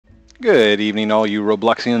Good evening, all you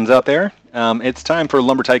Robloxians out there. It's time for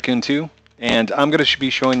Lumber Tycoon 2, and I'm going to be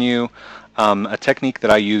showing you a technique that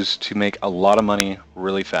I use to make a lot of money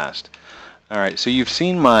really fast. Alright, so you've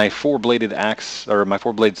seen my four-bladed axe, or my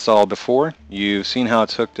four-blade saw before. You've seen how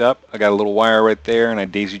it's hooked up. I got a little wire right there, and I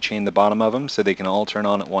daisy-chained the bottom of them so they can all turn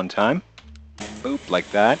on at one time. Boop, like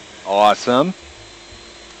that. Awesome.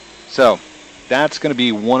 So, that's going to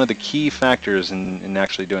be one of the key factors in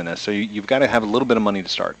actually doing this. So you've got to have a little bit of money to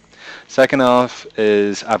start. Second off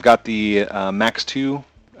is I've got the Max 2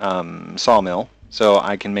 sawmill, so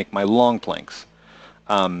I can make my long planks.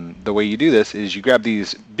 The way you do this is you grab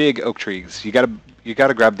these big oak trees. You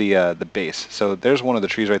gotta grab the base. So there's one of the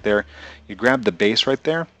trees right there. You grab the base right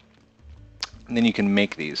there, and then you can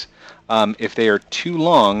make these. If they are too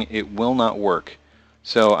long, it will not work.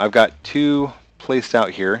 So I've got two placed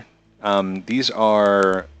out here. These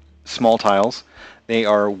are small tiles. They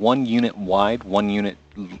are 1 unit wide, 1 unit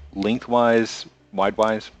lengthwise,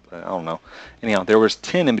 widewise. I don't know. Anyhow, there was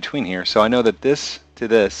 10 in between here, so I know that this to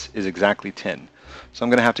this is exactly 10. So I'm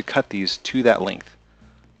going to have to cut these to that length.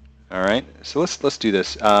 All right. So let's do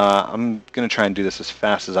this. I'm going to try and do this as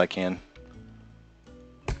fast as I can.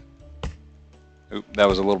 Oop, that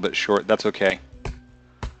was a little bit short. That's okay.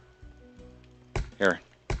 Here.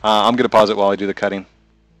 I'm going to pause it while I do the cutting.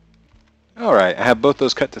 Alright, I have both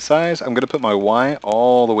those cut to size. I'm going to put my Y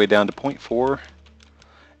all the way down to 0.4.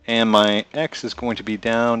 And my X is going to be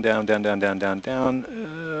down, down, down, down, down, down, down.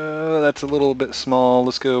 That's a little bit small.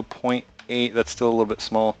 Let's go 0.8. That's still a little bit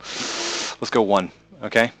small. Let's go 1.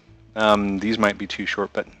 Okay. These might be too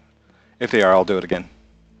short, but if they are, I'll do it again.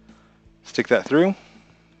 Stick that through.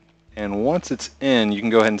 And once it's in, you can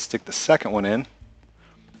go ahead and stick the second one in.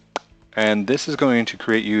 And this is going to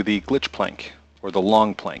create you the glitch plank, or the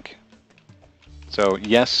long plank. So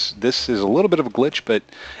yes, this is a little bit of a glitch, but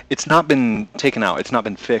it's not been taken out. It's not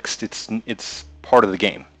been fixed. It's part of the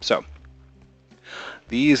game. So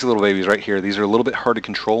these little babies right here, these are a little bit hard to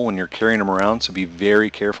control when you're carrying them around, so be very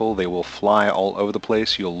careful. They will fly all over the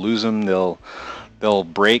place. You'll lose them. They'll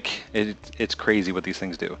break. It's crazy what these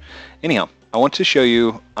things do. Anyhow, I want to show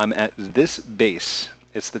you I'm at this base.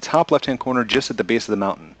 It's the top left-hand corner just at the base of the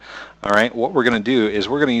mountain. All right, what we're going to do is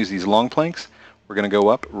we're going to use these long planks. We're going to go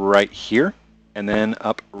up right here. And then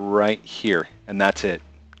up right here, and that's it.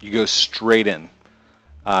 You go straight in.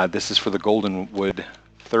 This is for the Golden Wood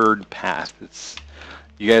third path.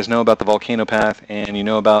 You guys know about the volcano path, and you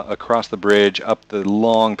know about across the bridge, up the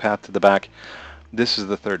long path to the back. This is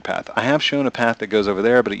the third path. I have shown a path that goes over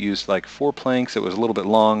there, but it used like 4 planks. It was a little bit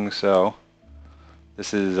long, so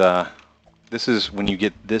this is when you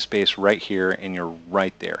get this base right here, and you're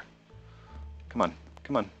right there. Come on,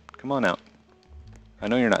 come on, come on out. I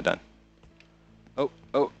know you're not done.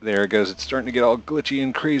 Oh, there it goes. It's starting to get all glitchy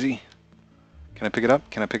and crazy. Can I pick it up?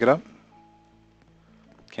 Can I pick it up?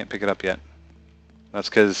 Can't pick it up yet. That's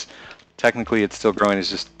because technically it's still growing. It's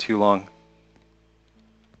just too long.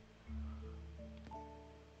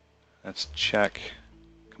 Let's check.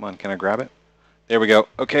 Come on, can I grab it? There we go.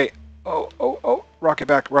 Okay. Oh. Rock it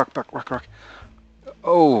back. Rock.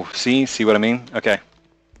 Oh, see what I mean? Okay.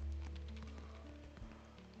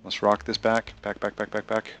 Let's rock this back.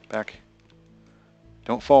 Back.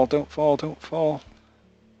 Don't fall.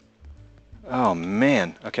 Oh,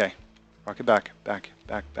 man. Okay. Rock it back. Back.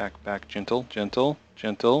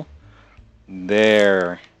 Gentle.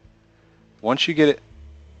 There. Once you get it...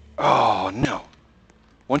 Oh, no.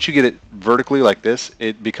 Once you get it vertically like this,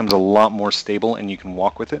 it becomes a lot more stable and you can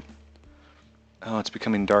walk with it. Oh, it's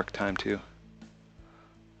becoming dark time, too.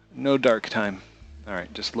 No dark time.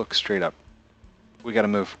 Alright, just look straight up. We gotta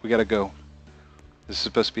move. We gotta go. This is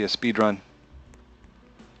supposed to be a speed run.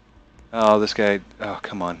 Oh, this guy. Oh,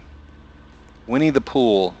 come on. Winnie the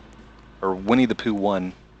Pooh. Or Winnie the Pooh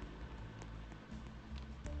 1.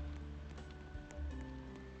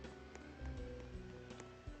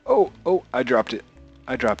 Oh, I dropped it.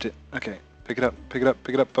 Okay. Pick it up.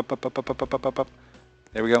 Up.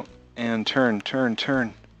 There we go. And turn.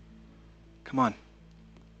 Come on.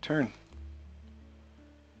 Turn.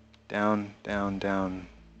 Down.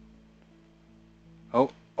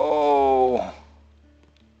 Oh.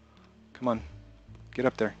 Come on. Get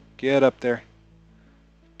up there. Get up there.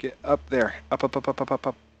 Up.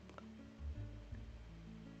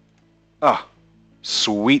 Ah,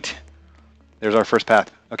 sweet. There's our first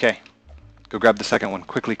path. Okay. Go grab the second one.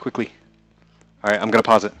 Quickly. Alright, I'm going to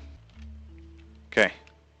pause it. Okay.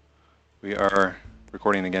 We are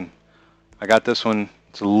recording again. I got this one.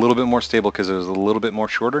 It's a little bit more stable because it was a little bit more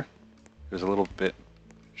shorter. It was a little bit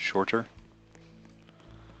shorter.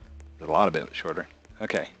 A lot of bit shorter.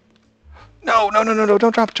 Okay. No,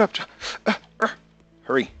 don't drop.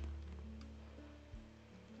 Hurry.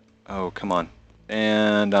 Oh, come on.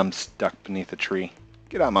 And I'm stuck beneath a tree.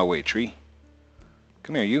 Get out of my way, tree.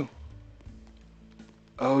 Come here, you.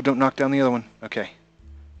 Oh, don't knock down the other one. Okay.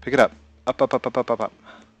 Pick it up. Up, up, up, up, up, up, up.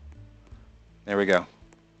 There we go.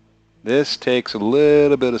 This takes a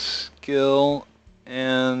little bit of skill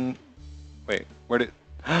and... Wait, where did...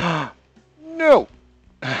 No!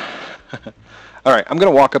 Alright, I'm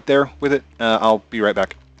going to walk up there with it. I'll be right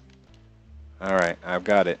back. Alright, I've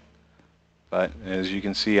got it. But as you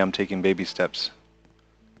can see, I'm taking baby steps.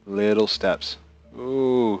 Little steps.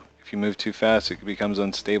 Ooh, if you move too fast, it becomes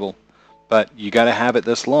unstable. But you got to have it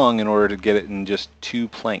this long in order to get it in just 2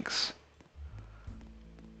 planks.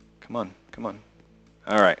 Come on, come on.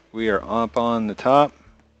 Alright, we are up on the top.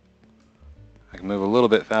 I can move a little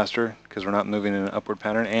bit faster because we're not moving in an upward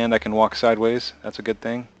pattern, and I can walk sideways. That's a good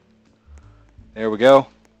thing. There we go.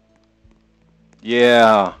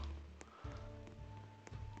 Yeah.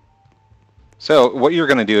 So what you're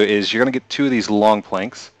going to do is you're going to get 2 of these long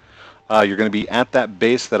planks. You're going to be at that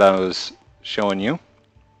base that I was showing you.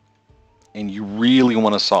 And you really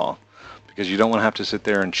want to saw because you don't want to have to sit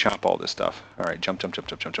there and chop all this stuff. All right, jump, jump, jump,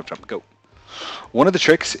 jump, jump, jump, jump, go. One of the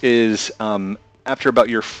tricks is after about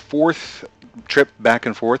your 4th trip back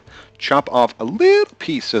and forth, chop off a little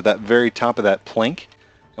piece of that very top of that plank.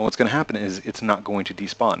 And what's going to happen is it's not going to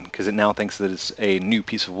despawn because it now thinks that it's a new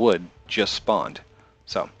piece of wood just spawned.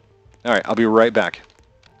 So, all right, I'll be right back.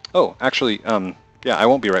 Oh, actually, yeah, I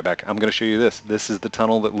won't be right back. I'm going to show you this. This is the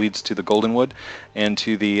tunnel that leads to the golden wood and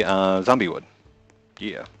to the zombie wood.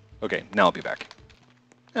 Yeah. Okay, now I'll be back.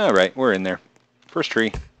 All right, we're in there. First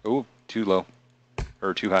tree. Oh, too low.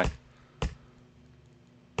 Or too high.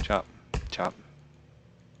 Chop, chop,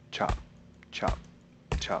 chop, chop,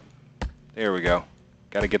 chop. There we go.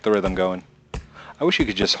 Got to get the rhythm going. I wish you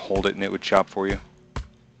could just hold it and it would chop for you.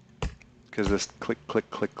 Because this click, click,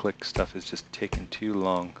 click, click stuff is just taking too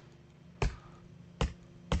long.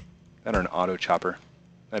 That or an auto chopper.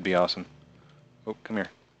 That'd be awesome. Oh, come here.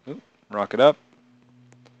 Oh, rock it up.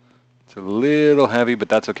 It's a little heavy, but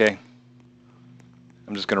that's okay.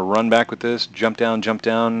 I'm just going to run back with this, jump down,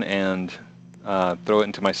 and throw it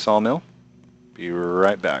into my sawmill. Be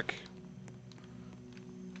right back.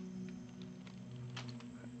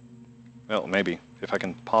 Well, maybe, if I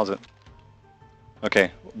can pause it.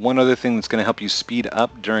 Okay, one other thing that's going to help you speed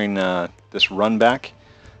up during this run back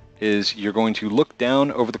is you're going to look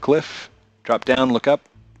down over the cliff, drop down, look up,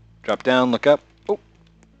 drop down, look up.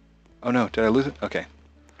 Oh no, did I lose it? Okay.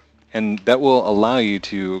 And that will allow you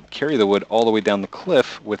to carry the wood all the way down the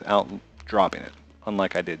cliff without dropping it,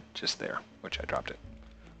 unlike I did just there, which I dropped it.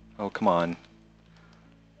 Oh, come on.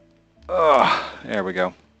 Ugh, there we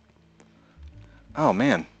go. Oh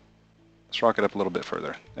man, let's rock it up a little bit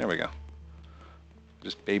further. There we go.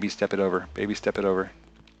 Just baby step it over, baby step it over.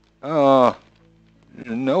 Oh,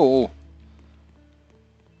 no.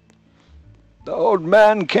 The old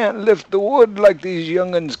man can't lift the wood like these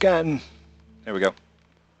young'uns can. There we go.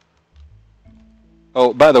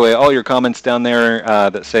 Oh, by the way, all your comments down there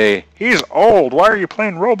that say, he's old, why are you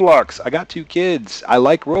playing Roblox? I got 2 kids. I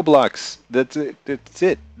like Roblox. That's it. That's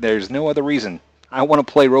it. There's no other reason. I want to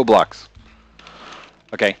play Roblox.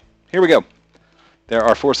 Okay, here we go. There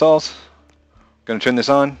are 4 saws. Gonna turn this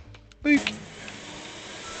on. Beak.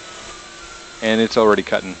 And it's already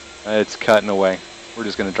cutting. It's cutting away. We're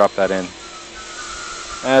just gonna drop that in.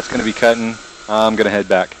 That's gonna be cutting. I'm gonna head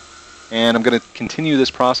back. And I'm going to continue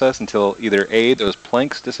this process until either A, those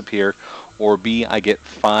planks disappear, or B, I get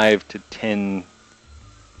 5 to 10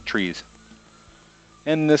 trees.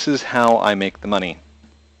 And this is how I make the money.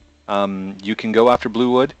 You can go after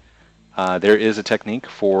blue wood. There is a technique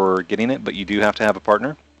for getting it, but you do have to have a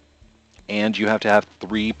partner. And you have to have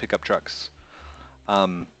 3 pickup trucks.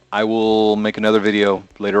 I will make another video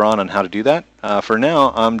later on how to do that. For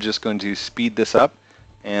now, I'm just going to speed this up.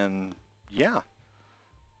 And yeah.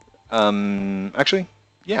 Actually,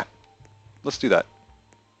 yeah, let's do that.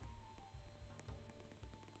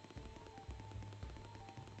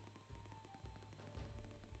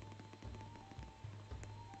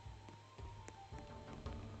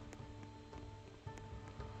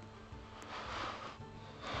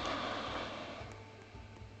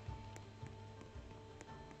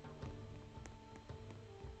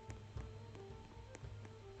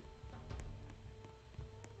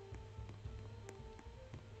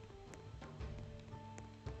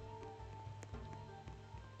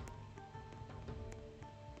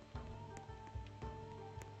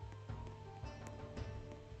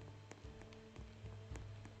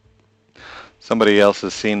 Somebody else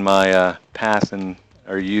has seen my path and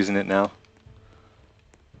are using it now.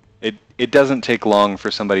 It doesn't take long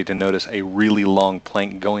for somebody to notice a really long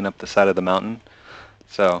plank going up the side of the mountain.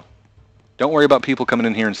 So Don't worry about people coming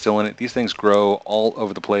in here and stealing it. These things grow all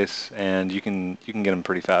over the place, and you can get them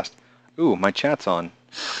pretty fast. Ooh, my chat's on.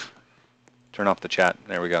 Turn off the chat.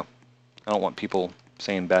 There we go. I don't want people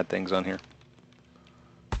saying bad things on here.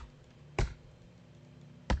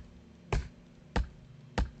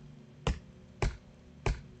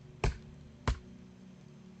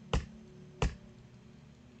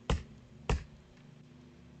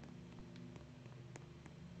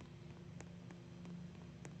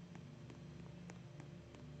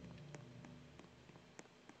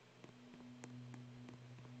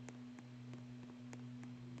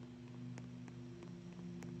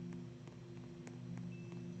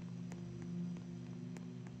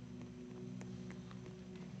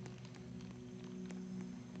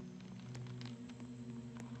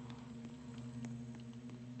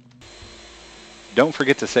 Don't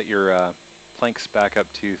forget to set your planks back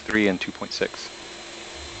up to 3 and 2.6.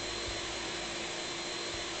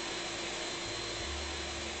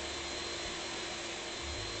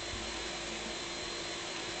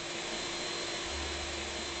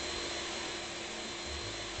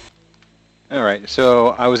 Alright, so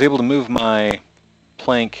I was able to move my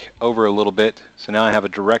plank over a little bit, so now I have a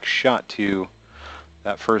direct shot to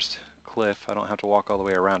that first cliff. I don't have to walk all the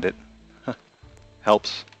way around it.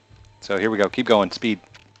 Helps. So here we go. Keep going. Speed.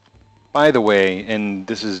 By the way, and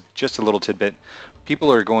this is just a little tidbit,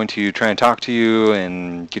 people are going to try and talk to you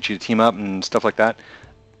and get you to team up and stuff like that.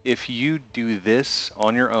 If you do this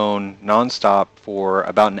on your own, non-stop, for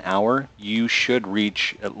about an hour, you should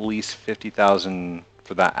reach at least 50,000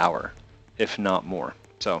 for that hour, if not more.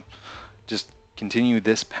 So just continue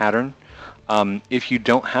this pattern. If you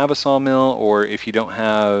don't have a sawmill, or if you don't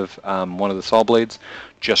have one of the saw blades,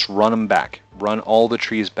 just run them back. Run all the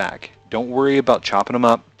trees back. Don't worry about chopping them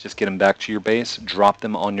up. Just get them back to your base. Drop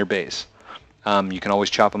them on your base. You can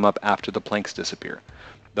always chop them up after the planks disappear.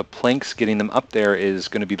 The planks, getting them up there, is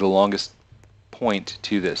going to be the longest point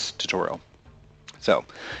to this tutorial. So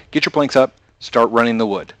get your planks up. Start running the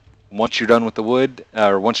wood. Once you're done with the wood,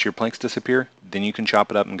 or once your planks disappear, then you can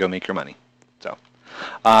chop it up and go make your money. So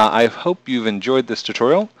I hope you've enjoyed this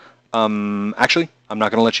tutorial. Actually, I'm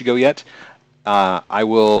not going to let you go yet. I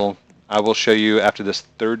will show you after this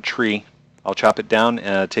third tree. I'll chop it down,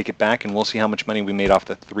 take it back, and we'll see how much money we made off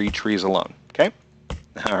the 3 trees alone. Okay?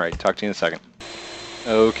 All right. Talk to you in a second.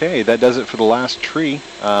 Okay, that does it for the last tree.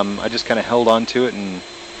 I just kind of held on to it and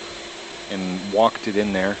walked it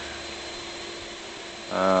in there.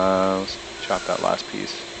 Let's chop that last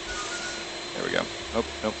piece. There we go. Oh,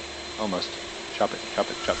 nope. Almost. Chop it, chop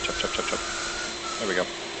it, chop, chop, chop, chop, chop. There we go.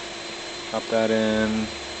 Chop that in.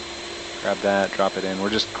 Grab that, drop it in. We're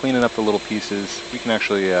just cleaning up the little pieces. We can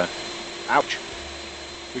actually, ouch!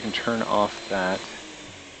 We can turn off that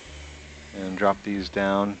and drop these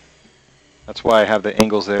down. That's why I have the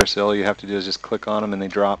angles there, so all you have to do is just click on them and they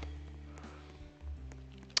drop.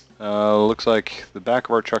 Looks like the back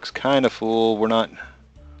of our truck's kind of full. We don't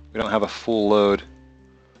have a full load.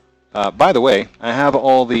 By the way, I have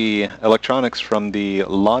all the electronics from the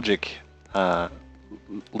Logic,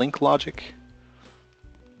 Lincoln's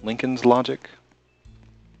Logic,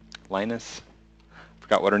 Linus,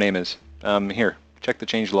 forgot what her name is. Here, check the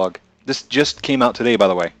changelog. This just came out today, by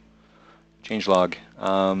the way. Changelog,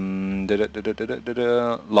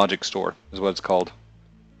 Logic Store is what it's called.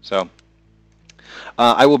 So,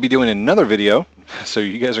 I will be doing another video, so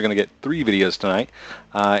you guys are going to get 3 videos tonight,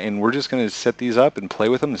 and we're just going to set these up and play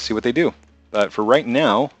with them and see what they do. But for right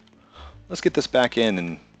now, let's get this back in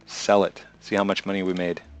and sell it, see how much money we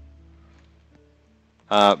made.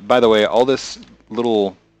 By the way, all this the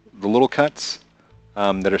little cuts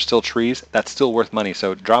that are still trees, that's still worth money,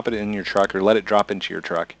 so drop it in your truck or let it drop into your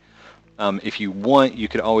truck. If you want, you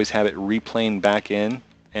could always have it replane back in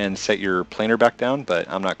and set your planer back down, but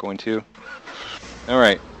I'm not going to.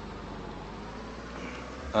 Alright.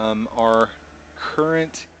 Our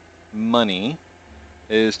current money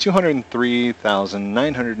is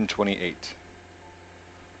 203,928.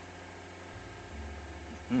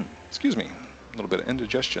 Excuse me. A little bit of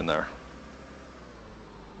indigestion there.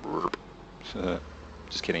 Burp.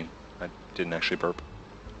 Just kidding. I didn't actually burp.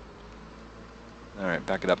 Alright,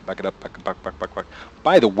 back it up, back it up, back.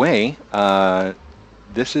 By the way,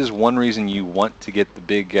 this is one reason you want to get the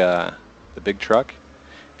big truck.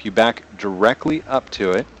 If you back directly up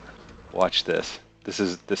to it, watch this. This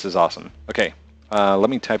is awesome. Okay, let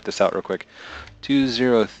me type this out real quick.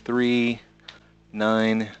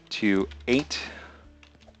 203,928.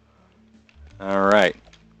 Alright.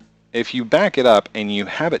 If you back it up and you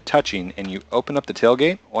have it touching and you open up the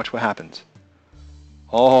tailgate, watch what happens.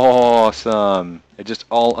 Awesome. It just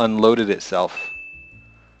all unloaded itself.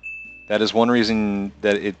 That is one reason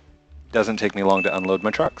that it doesn't take me long to unload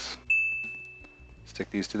my trucks. Stick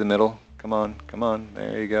these to the middle. Come on, come on.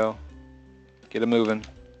 There you go. Get it moving.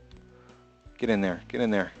 Get in there, get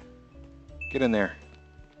in there. Get in there.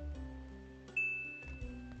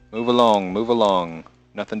 Move along, move along.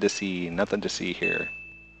 Nothing to see here.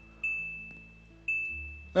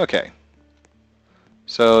 Okay.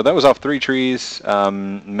 So that was off 3 trees.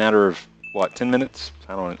 Matter of what, 10 minutes?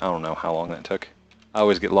 I don't know how long that took. I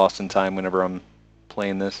always get lost in time whenever I'm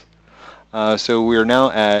playing this. So we're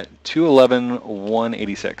now at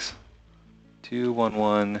 211,186.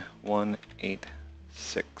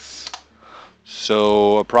 211,186.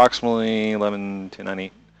 So approximately 11, 10,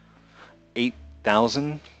 9,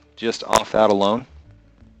 8,000 just off that alone.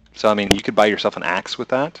 So I mean, you could buy yourself an axe with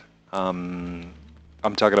that. I'm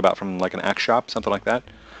talking about from like an axe shop, something like that.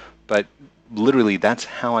 But literally, that's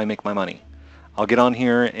how I make my money. I'll get on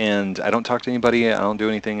here and I don't talk to anybody. I don't do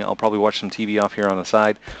anything. I'll probably watch some TV off here on the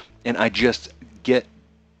side, and I just get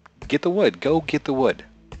the wood. Go get the wood.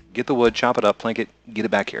 Get the wood, chop it up, plank it, get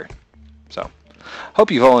it back here. So,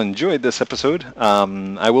 hope you've all enjoyed this episode.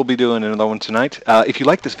 I will be doing another one tonight. If you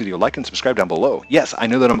like this video, like and subscribe down below. Yes, I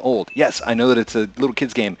know that I'm old. Yes, I know that it's a little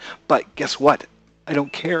kid's game. But guess what? I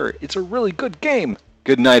don't care. It's a really good game.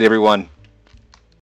 Good night, everyone.